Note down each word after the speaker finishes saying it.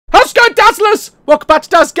Alright, Dazzlers! Welcome back to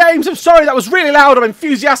Daz Games. I'm sorry that was really loud. I'm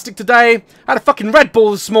enthusiastic today. I had a fucking Red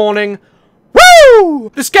Bull this morning.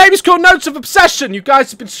 Woo! This game is called Notes of Obsession. You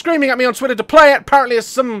guys have been screaming at me on Twitter to play it. Apparently it's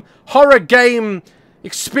some horror game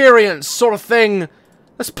experience sort of thing.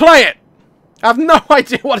 Let's play it. I have no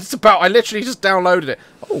idea what it's about. I literally just downloaded it.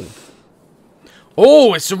 Oh.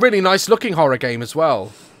 Oh, it's a really nice looking horror game as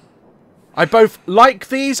well. I both like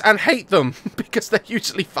these and hate them because they're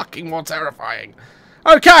usually fucking more terrifying.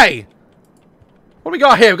 Okay. What do we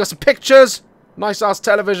got here? We've got some pictures. Nice ass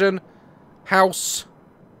television. House.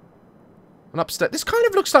 And upstairs. This kind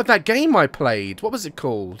of looks like that game I played. What was it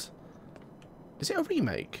called? Is it a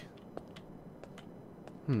remake?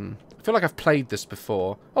 I feel like I've played this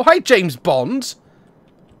before. Oh, hey, James Bond.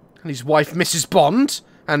 And his wife, Mrs. Bond.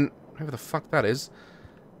 And whoever the fuck that is.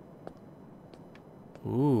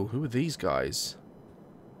 Ooh, who are these guys?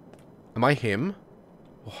 Am I him?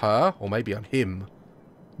 Or her? Or maybe I'm him.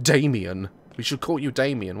 Damien. We should call you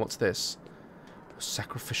Damien. What's this? A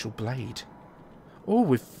sacrificial blade. Oh,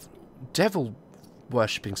 with devil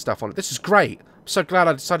worshipping stuff on it. This is great. I'm so glad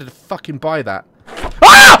I decided to fucking buy that.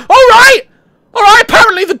 Ah! Alright! Alright,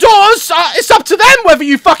 apparently the doors, it's up to them whether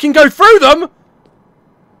you fucking go through them.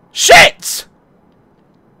 Shit!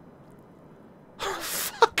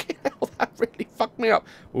 Fucking hell, that really fucked me up.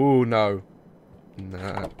 Ooh, no.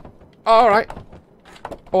 Nah. Alright.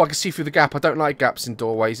 Oh, I can see through the gap. I don't like gaps in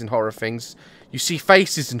doorways and horror things. You see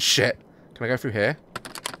faces and shit. Can I go through here?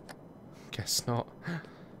 Guess not.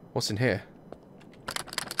 What's in here?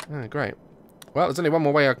 Oh, great. Well, there's only one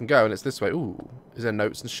more way I can go, and it's this way. Ooh. Is there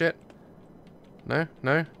notes and shit? No?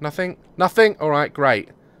 No? Nothing? Nothing? Alright, great.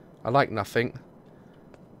 I like nothing.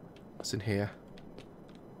 What's in here?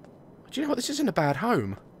 Do you know what? This isn't a bad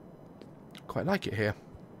home. I quite like it here.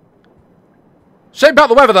 Shame about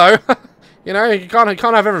the weather, though. You know, you can't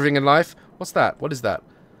have everything in life. What's that? What is that?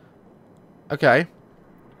 Okay.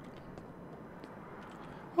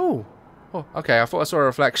 Oh. Oh, okay. I thought I saw a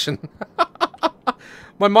reflection.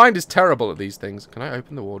 My mind is terrible at these things. Can I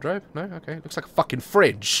open the wardrobe? No? Okay. It looks like a fucking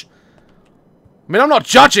fridge. I mean, I'm not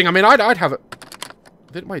judging. I mean, I'd have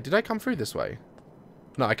it. Wait, did I come through this way?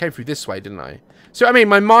 No, I came through this way, didn't I? So, I mean,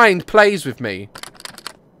 my mind plays with me.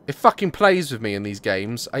 It fucking plays with me in these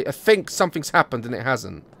games. I think something's happened and it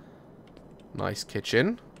hasn't. Nice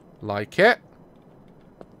kitchen. Like it.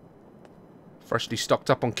 Freshly stocked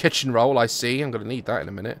up on kitchen roll, I see. I'm going to need that in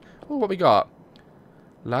a minute. Oh, what we got?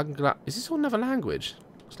 Is this all another language?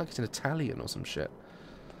 Looks like it's in Italian or some shit.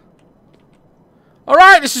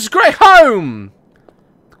 Alright, this is a great home!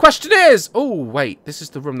 The question is... Oh, wait. This is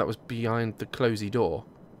the room that was behind the closey door.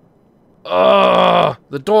 Ugh!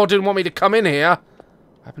 The door didn't want me to come in here.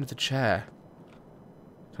 What happened to the chair?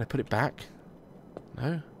 Can I put it back?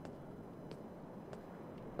 No?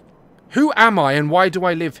 Who am I and why do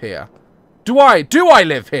I live here? Do I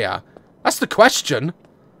live here? That's the question.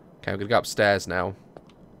 Okay, I'm gonna go upstairs now.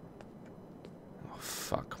 Oh,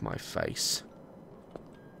 fuck my face.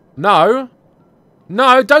 No.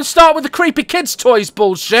 No, don't start with the creepy kids' toys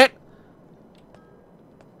bullshit.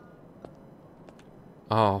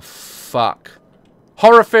 Oh, fuck.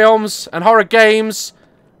 Horror films and horror games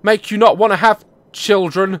make you not want to have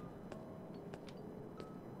children.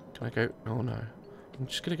 Can I go? Oh, no. I'm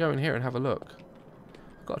just going to go in here and have a look.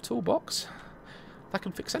 I've got a toolbox. That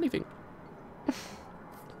can fix anything.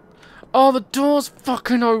 Oh, the door's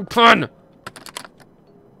fucking open.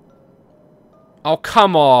 Oh,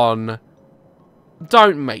 come on.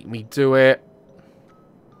 Don't make me do it.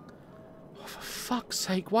 Oh, for fuck's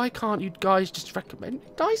sake, why can't you guys just recommend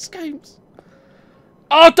dice games?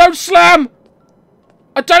 Oh, don't slam!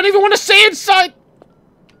 I don't even want to see inside!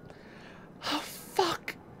 Oh,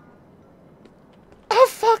 fuck. Oh,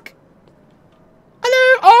 fuck.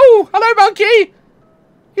 Hello? Oh, hello, monkey!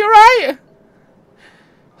 You alright?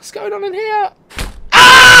 What's going on in here?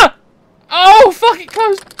 Ah! Oh, fuck, it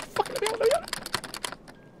closed. Fucking let me out.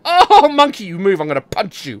 Oh, monkey, you move. I'm going to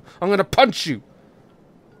punch you. I'm going to punch you.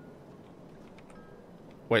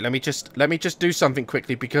 Wait, let me just do something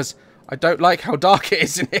quickly because I don't like how dark it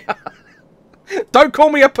is in here. Don't call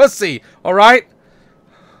me a pussy, all right?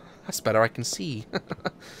 That's better. I can see. It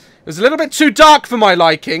was a little bit too dark for my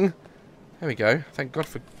liking. There we go. Thank God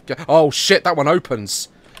for... Oh, shit, that one opens.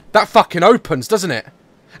 That fucking opens, doesn't it?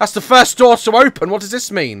 That's the first door to open. What does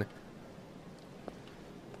this mean?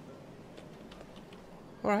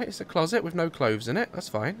 Alright, it's a closet with no clothes in it. That's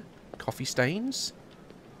fine. Coffee stains.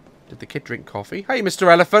 Did the kid drink coffee? Hey,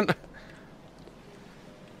 Mr. Elephant.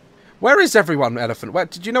 Where is everyone, Elephant? Where,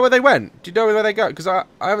 did you know where they went? Do you know where they go? Because I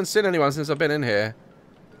haven't seen anyone since I've been in here.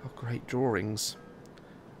 Oh, great drawings.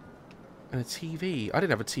 And a TV. I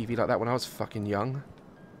didn't have a TV like that when I was fucking young.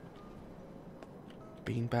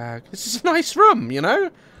 Beanbag. This is a nice room, you know?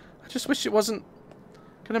 I just wish it wasn't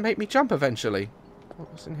going to make me jump eventually.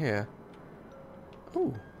 What's in here?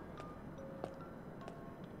 Ooh.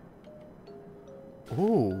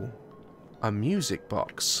 Ooh. A music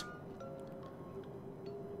box.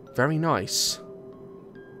 Very nice.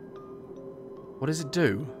 What does it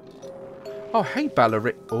do? Oh, hey,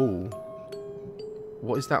 ballerina. Oh.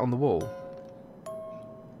 What is that on the wall?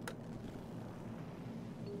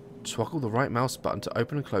 Toggle the right mouse button to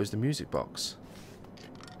open and close the music box.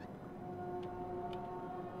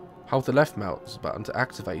 Hold the left mouse button to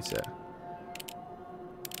activate it.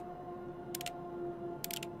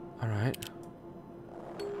 Alright.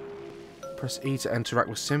 Press E to interact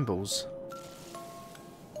with symbols.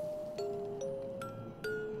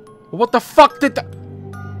 What the fuck did that...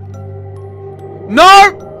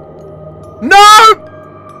 No! No!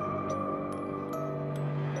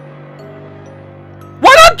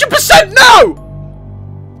 100% no!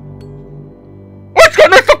 Oh, it's got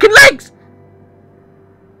no fucking legs!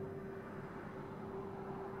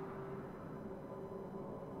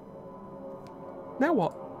 Now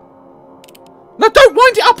what? No, don't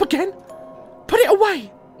wind it up again! Put it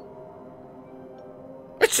away!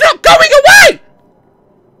 It's not going away!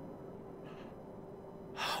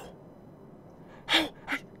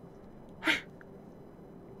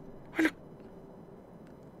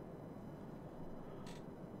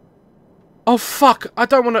 Oh fuck! I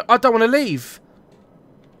don't wanna leave.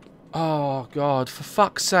 Oh god, for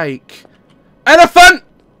fuck's sake. Elephant!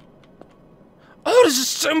 Oh, there's a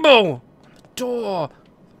symbol on the door.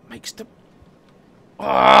 Makes the...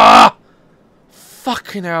 Ah!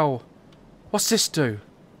 Fucking hell. What's this do?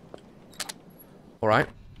 Alright.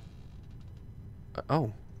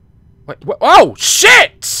 Oh. Wait, oh,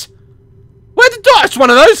 shit! Where the door? It's one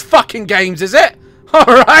of those fucking games, is it?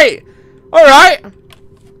 Alright. Alright.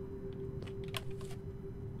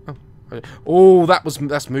 Oh,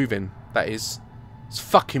 that's moving. That is. It's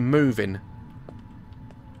fucking moving.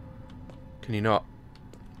 Can you not?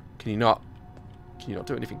 Can you not? Can you not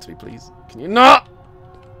do anything to me, please? Can you not?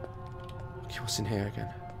 Okay, what's in here again?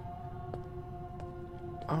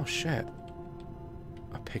 Oh, shit.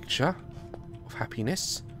 A picture of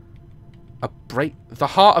happiness. The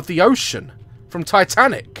heart of the ocean from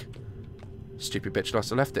Titanic. Stupid bitch must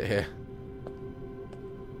have left it here.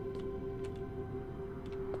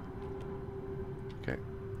 Okay.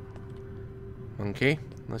 Monkey,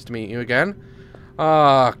 nice to meet you again.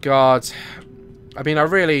 Oh, God. I mean, I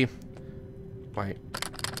really... Wait.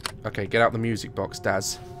 Okay, get out the music box,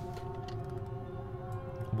 Daz.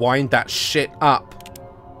 Wind that shit up.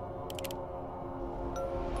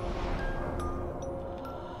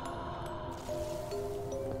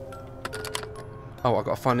 Oh, I've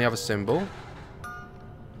got to find the other symbol.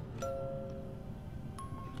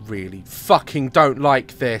 Really fucking don't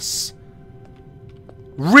like this.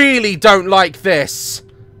 Really don't like this.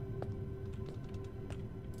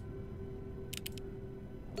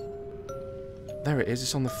 There it is.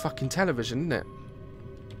 It's on the fucking television, isn't it?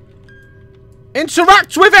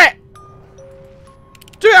 Interact with it!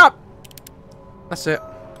 Do it up! That's it.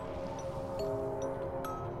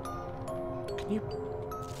 Can you...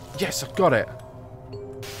 Yes, I've got it.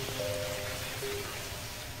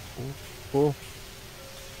 Oh.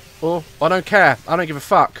 Oh, I don't care. I don't give a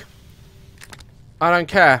fuck. I don't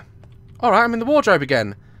care. Alright, I'm in the wardrobe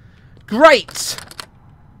again. Great!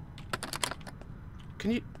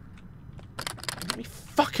 Can you... Let me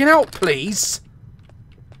fucking out, please?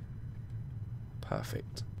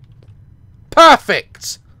 Perfect.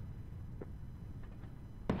 Perfect!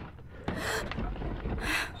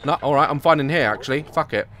 No, alright, I'm fine in here, actually.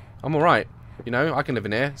 Fuck it. I'm alright. You know, I can live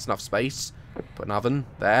in here. It's enough space. Put an oven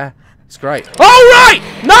there. It's great. Alright!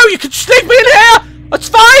 No, you can stick me in here! That's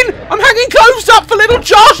fine! I'm hanging clothes up for little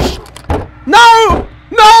Josh! No!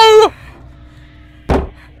 No!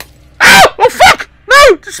 Ow! Oh, fuck!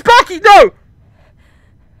 No! Sparky, no!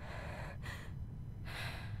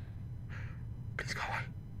 Please go away.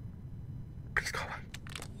 Please go away.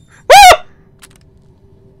 Ah!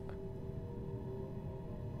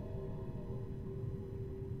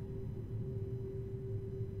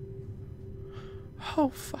 Oh,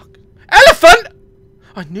 fuck. Elephant!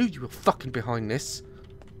 I knew you were fucking behind this.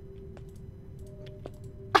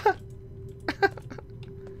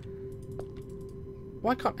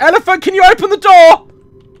 Why can't... Elephant, can you open the door?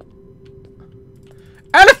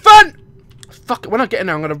 Elephant! Fuck it, when I get in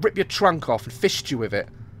there, I'm going to rip your trunk off and fist you with it.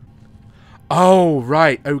 Oh,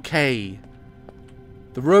 right, okay.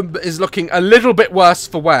 The room is looking a little bit worse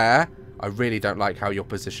for wear. I really don't like how you're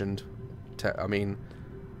positioned. To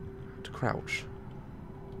crouch.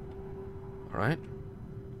 Alright.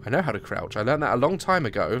 I know how to crouch. I learned that a long time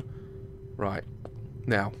ago. Right.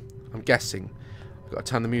 Now, I'm guessing I've got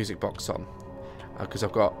to turn the music box on. Because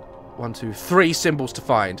I've got 1, 2, 3 symbols to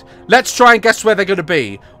find. Let's try and guess where they're going to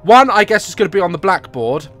be. 1, I guess, is going to be on the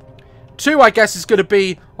blackboard. 2, I guess, is going to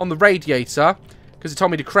be on the radiator. Because it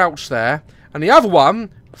told me to crouch there. And the other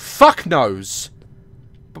one, fuck knows.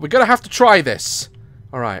 But we're going to have to try this.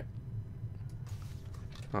 Alright.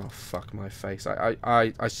 Oh, fuck my face.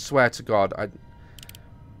 I swear to God.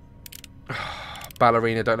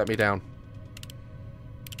 Ballerina, don't let me down.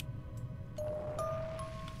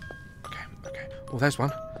 Okay. Oh, there's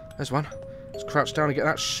one. There's one. Let's crouch down and get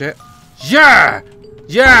that shit. Yeah!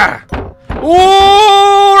 Yeah!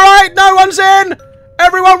 Alright, no one's in!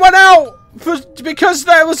 Everyone went out because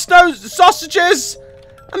there was no sausages!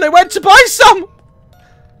 And they went to buy some!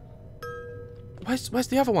 Where's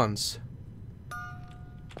the other ones?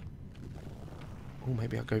 Oh,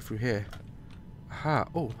 maybe I'll go through here. Aha.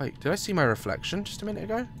 Oh, wait. Did I see my reflection just a minute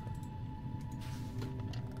ago?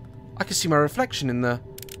 I can see my reflection in the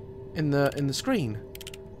screen.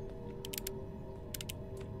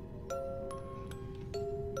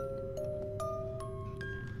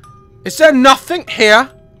 Is there nothing here?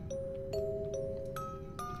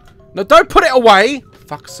 No, don't put it away! For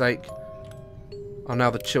fuck's sake. Oh, now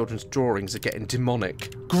the children's drawings are getting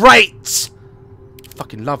demonic. Great!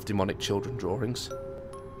 Fucking love demonic children drawings.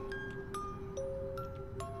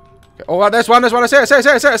 Okay. Oh, there's one. I see it.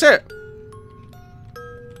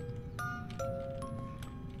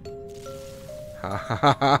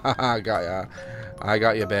 I got ya. I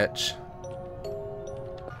got you, bitch.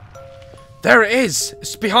 There it is!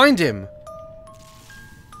 It's behind him!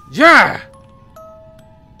 Yeah!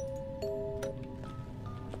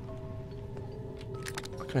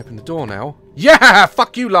 I can open the door now. Yeah!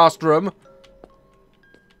 Fuck you, last room!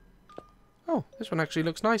 Oh, this one actually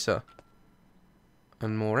looks nicer.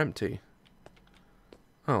 And more empty.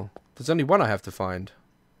 Oh, there's only one I have to find.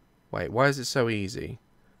 Wait, why is it so easy?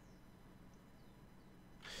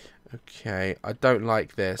 Okay, I don't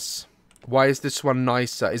like this. Why is this one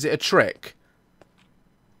nicer? Is it a trick?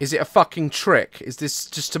 Is it a fucking trick? Is this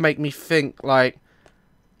just to make me think, like,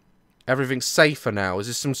 everything's safer now? Is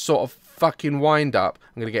this some sort of fucking wind-up?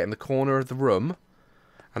 I'm going to get in the corner of the room,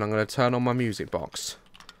 and I'm going to turn on my music box.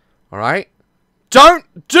 Alright?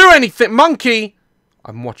 Don't do anything, monkey!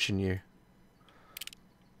 I'm watching you.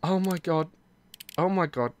 Oh my god. Oh my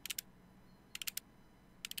god.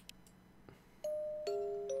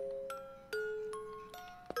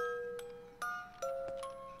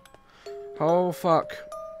 Oh, fuck.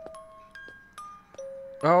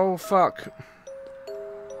 Oh, fuck.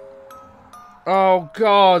 Oh,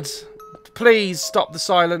 God. Please stop the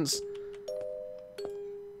silence.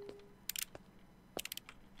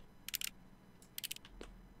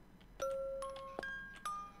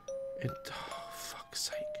 Oh, fuck's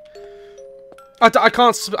sake. I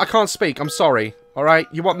can't speak. I'm sorry. Alright?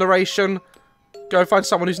 You want narration? Go find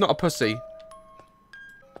someone who's not a pussy.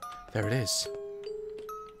 There it is.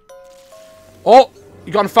 Oh,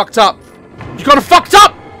 you got him fucked up. You got him fucked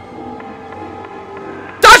up!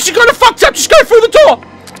 Dad, you got him fucked up! Just go through the door!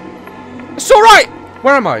 It's alright!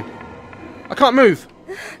 Where am I? I can't move.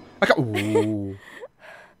 I can't... Ooh.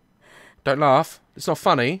 Don't laugh. It's not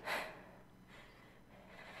funny.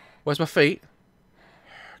 Where's my feet?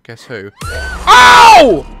 Guess who?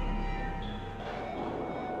 Ow!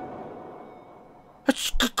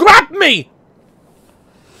 Grab me!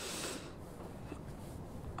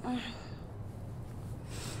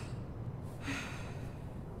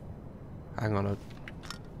 Hang on.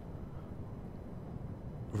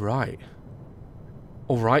 Right.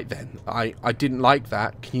 Alright then. I didn't like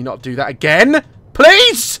that. Can you not do that again?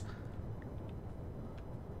 Please?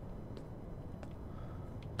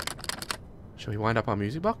 Shall we wind up our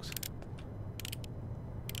music box?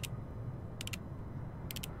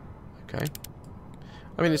 Okay.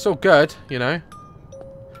 I mean, it's all good, you know.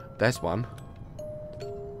 There's one.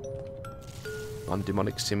 One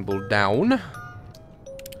demonic symbol down.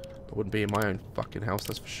 I wouldn't be in my own fucking house,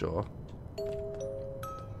 that's for sure.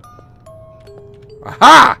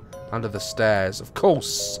 Aha! Under the stairs, of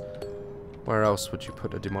course. Where else would you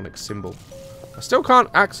put a demonic symbol? I still can't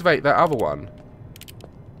activate that other one.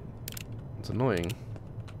 It's annoying.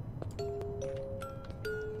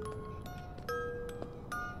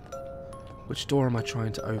 Which door am I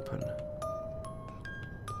trying to open?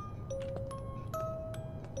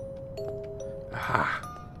 Aha!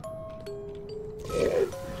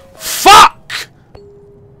 Fuck!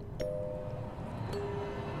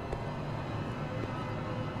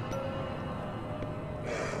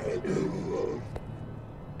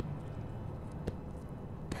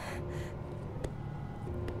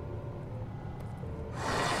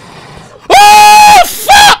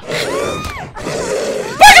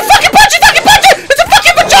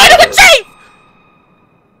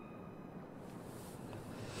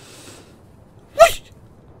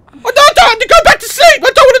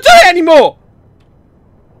 anymore!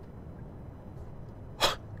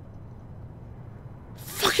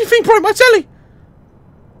 Fucking thing broke my telly!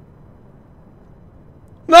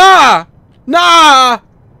 Nah! Nah!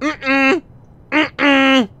 Mm-mm!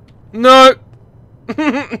 Mm-mm! No!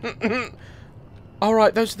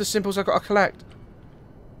 Alright, those are the symbols I've got to collect.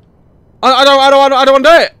 I don't want to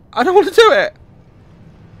do it! I don't want to do it!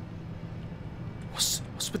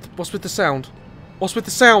 What's with the sound? What's with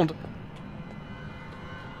the sound?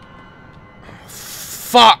 Oh,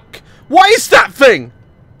 fuck! What is that thing?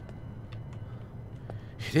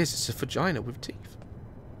 It is, it's a vagina with teeth.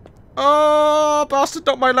 Oh, bastard,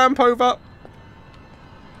 knocked my lamp over.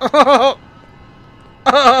 Oh,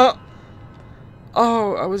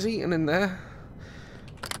 I was eating in there.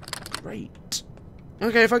 Great.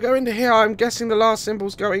 Okay, if I go into here, I'm guessing the last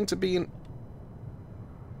symbol's going to be in...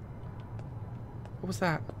 What was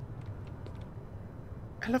that?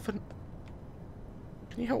 Elephant.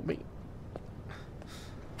 Can you help me?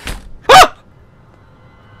 Ah!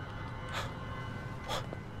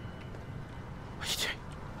 What are you doing?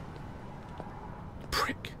 You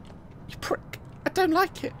prick. You prick. I don't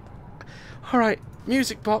like it. Alright,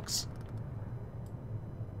 music box.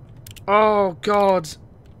 Oh, God.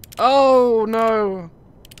 Oh, no.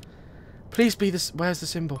 Please be this. Where's the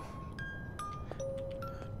symbol?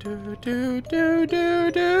 Do, do, do,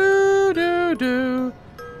 do, do, do, do.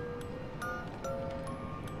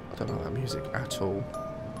 I don't like that music at all.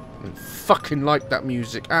 I don't fucking like that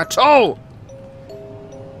music at all!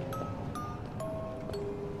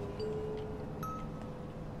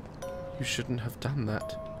 You shouldn't have done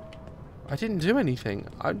that. I didn't do anything.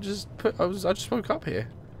 I just woke up here.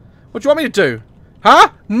 What do you want me to do? Huh?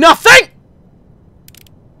 Nothing!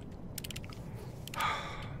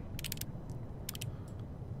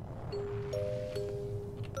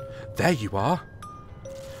 There you are.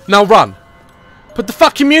 Now run. Put the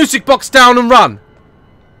fucking music box down and run.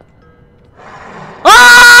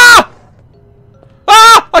 Ah!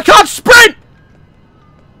 Ah! I can't sprint!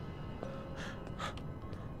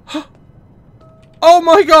 Oh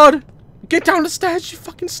my god! Get down the stairs, you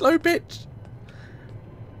fucking slow bitch.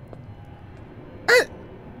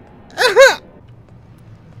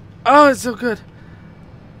 Oh, it's so good.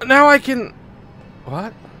 Now I can...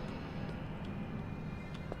 What?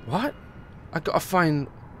 What? I gotta find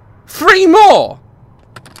 3 more!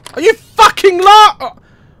 Are you fucking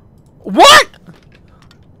What?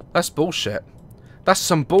 That's bullshit. That's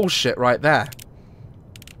some bullshit right there.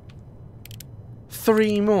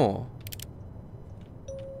 3 more.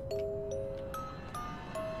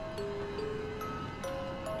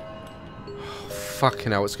 Oh,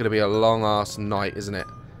 fucking hell, it's gonna be a long ass night, isn't it?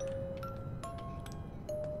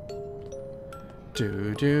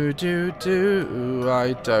 Do,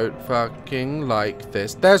 I don't fucking like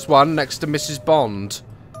this. There's one next to Mrs. Bond.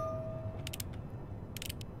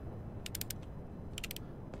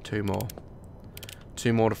 2 more.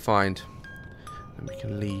 2 more to find. And we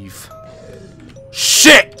can leave.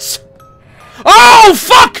 Shit! Oh,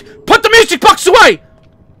 fuck! Put the music box away!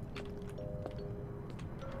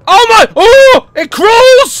 Oh my! Oh! It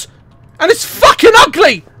crawls! And it's fucking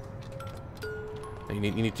ugly! You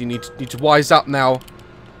need to wise up now.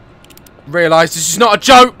 Realise this is not a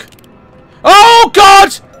joke. Oh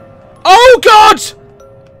God! Oh God!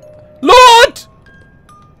 Lord!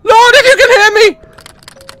 Lord, if you can hear me!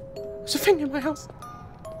 There's a thing in my house.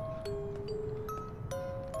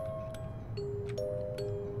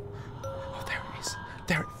 Oh, there it is.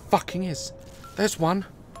 There it fucking is. There's one.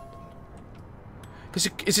 Is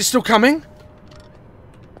it still coming?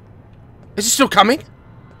 Is it still coming?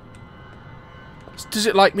 Does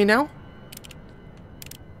it like me now?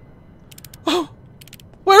 Oh!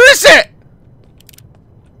 Where is it?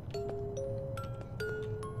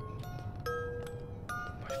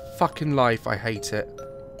 My fucking life, I hate it.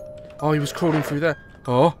 Oh, he was crawling through there.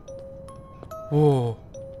 Oh. Whoa.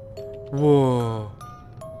 Whoa.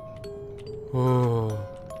 Whoa.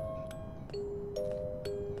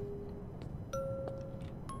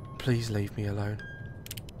 Please leave me alone.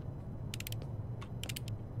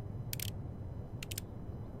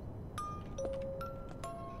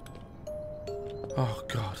 Oh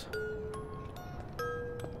God.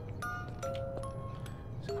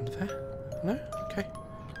 Is it under there? No? Okay.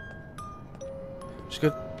 Just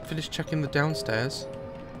go finish checking the downstairs.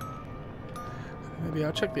 Maybe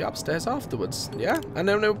I'll check the upstairs afterwards. Yeah? And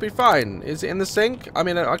then it'll be fine. Is it in the sink? I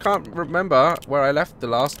mean, I can't remember where I left the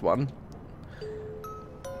last one.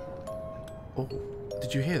 Oh,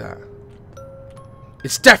 did you hear that?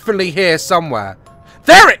 It's definitely here somewhere.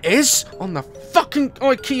 There it is! On the fucking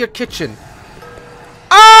IKEA kitchen.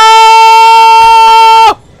 Oh!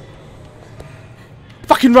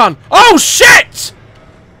 Fucking fucking run. Oh, shit!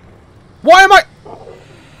 Why am I...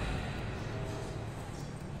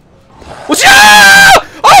 What's... Ah!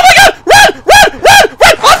 Oh my god! Run! Run! Run!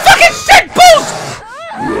 Run! Oh, fucking shit balls!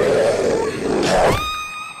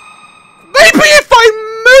 Maybe if I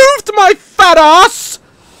moved my fat ass,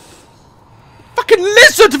 fucking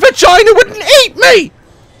lizard vagina wouldn't eat me!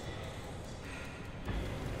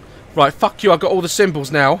 Right, fuck you, I've got all the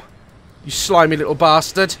symbols now. You slimy little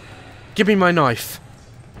bastard. Give me my knife.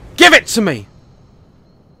 Give it to me!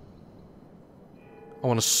 I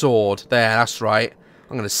want a sword. There, that's right.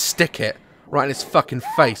 I'm gonna stick it right in his fucking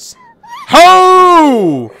face.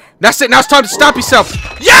 Ho! That's it, now it's time to stab yourself.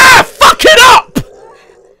 Yeah! Fuck it up!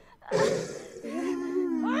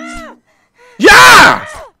 Yeah!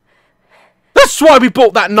 That's why we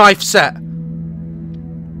bought that knife set.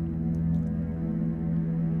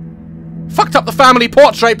 Fucked up the family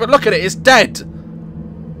portrait, but look at it, it's dead.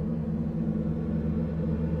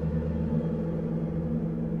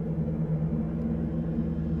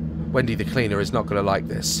 Wendy the cleaner is not going to like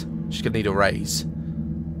this. She's going to need a raise.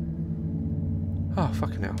 Oh,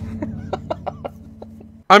 fucking hell.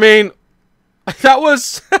 I mean, that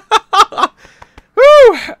was...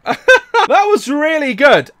 Woo! That was really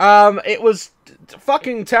good. It was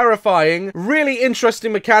fucking terrifying. Really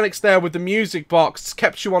interesting mechanics there with the music box.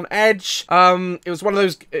 Kept you on edge. It was one of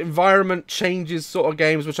those environment changes sort of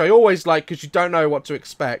games, which I always like because you don't know what to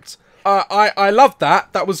expect. I loved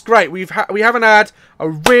that. That was great. We haven't had a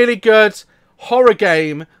really good horror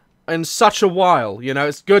game in such a while. You know,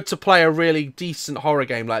 it's good to play a really decent horror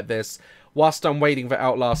game like this whilst I'm waiting for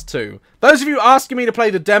Outlast 2. Those of you asking me to play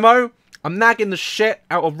the demo, I'm nagging the shit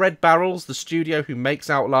out of Red Barrels, the studio who makes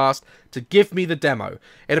Outlast, to give me the demo.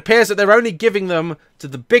 It appears that they're only giving them to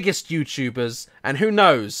the biggest YouTubers, and who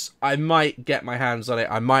knows, I might get my hands on it,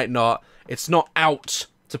 I might not. It's not out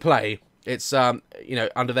to play. It's, you know,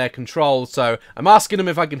 under their control, so I'm asking them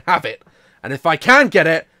if I can have it. And if I can get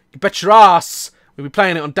it, you bet your ass we'll be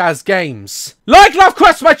playing it on Daz Games. Like, love,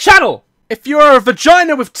 quest my channel! If you're a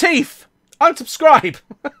vagina with teeth, unsubscribe.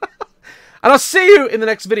 And I'll see you in the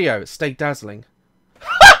next video. Stay dazzling.